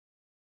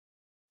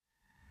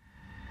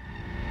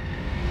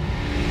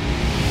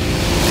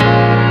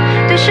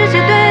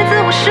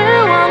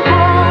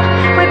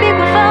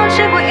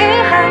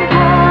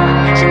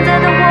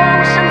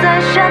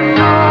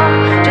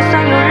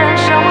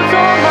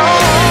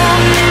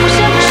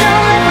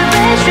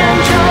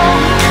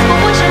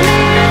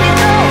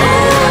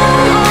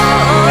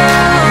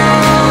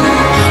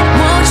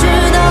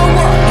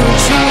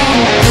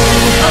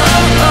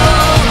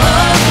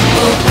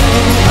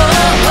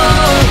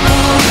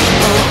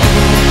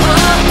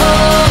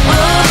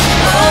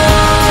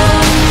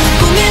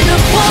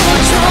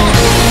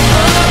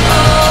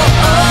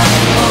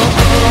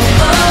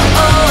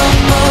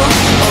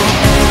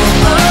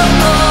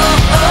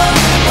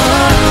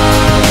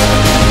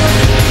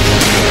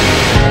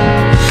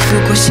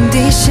果心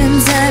底现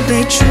在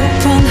被触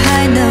碰，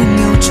还能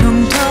有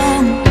冲动。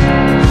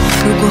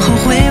如果后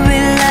悔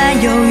未来，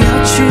又要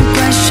去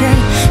怪谁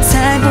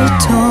才不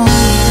同？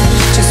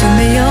就算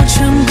没有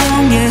成功，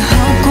也好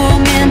过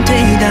面对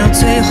到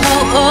最后。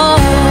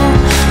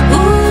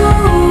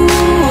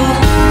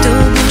都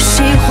不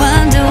喜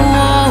欢的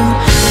我，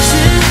执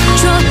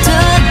着的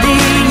理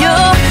由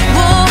我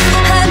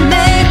还没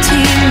听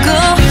够，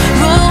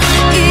我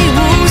一无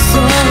所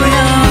有。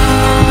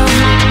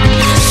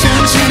向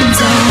前走，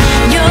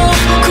有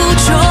苦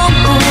衷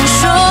不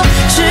说，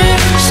只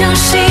相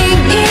信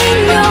应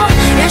有，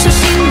燃烧心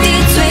底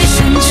最深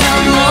角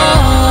落。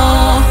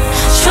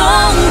冲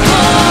破，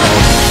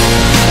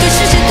对世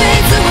界对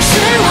自我失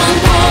望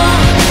过，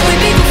回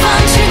避过放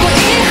弃过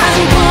遗憾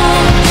过，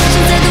现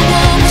在的我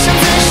不想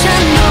再闪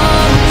躲，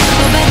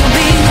我摆脱比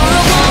懦弱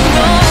光荣。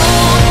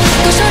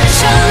多少人生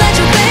来就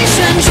被选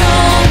中，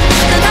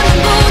但他们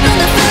不懂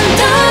得奋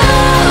斗。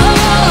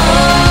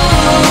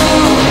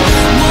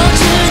我知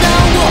道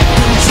我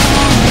有种，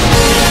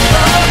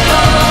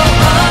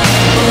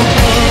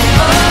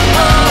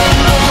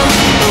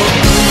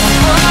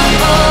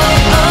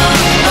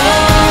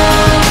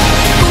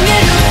不灭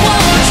的火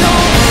种。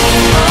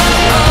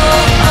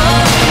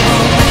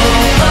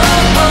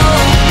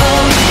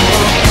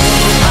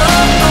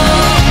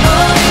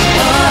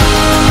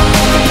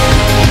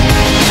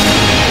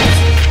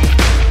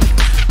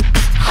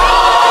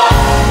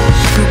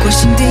如果心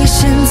底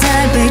现在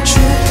被触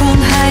碰，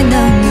还能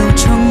有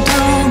冲动。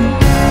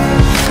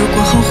如果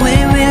后悔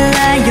未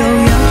来，又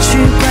要去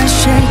怪谁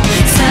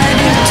才不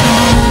同？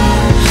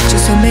就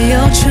算没有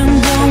成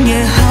功，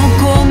也好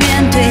过面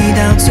对到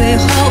最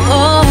后。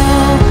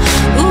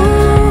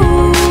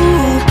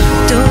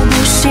都不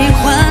喜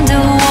欢的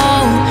我，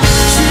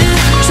执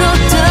着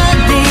的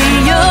理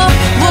由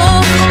我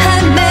还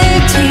没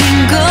听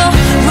够，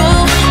我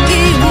一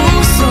无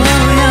所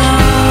有。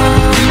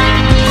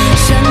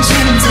向前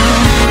走，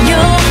有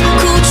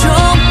苦衷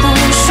不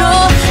说，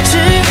只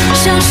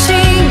相信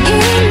应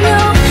有，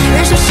燃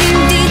烧心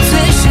底最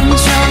深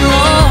角落。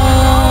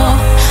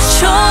冲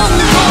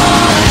破，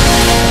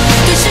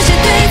对世界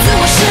对自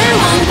我失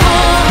望过，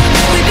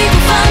回避过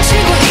放弃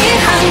过遗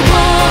憾过，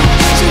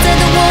现在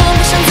的我不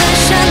想再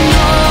闪躲，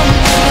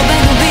我摆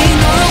脱比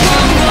懦弱光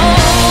荣。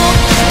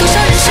多少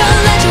人生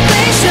来就被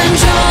选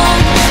中，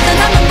但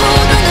他们不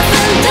懂得奋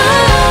斗。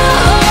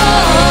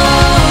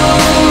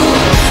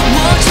我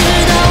知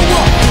道我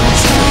有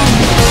种，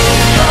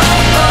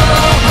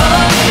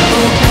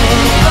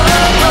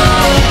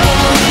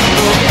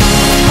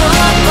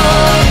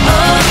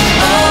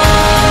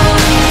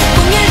不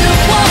灭的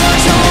火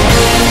种。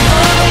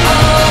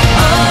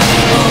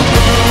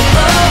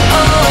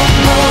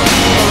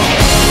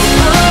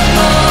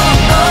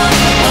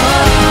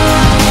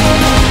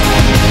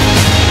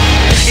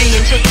日眼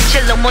前一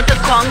切冷漠的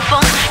狂风，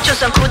就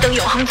算苦等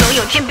永恒，总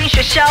有天冰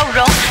雪消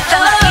融。3、2、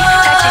1，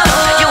抬起头，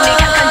用力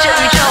看看这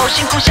宇宙，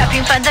辛苦下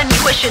平凡的你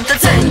会选择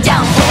怎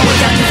样活？我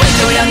要你回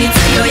头，要你自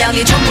由，要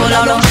你冲破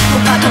牢笼，不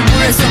怕痛，不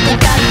认怂，不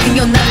甘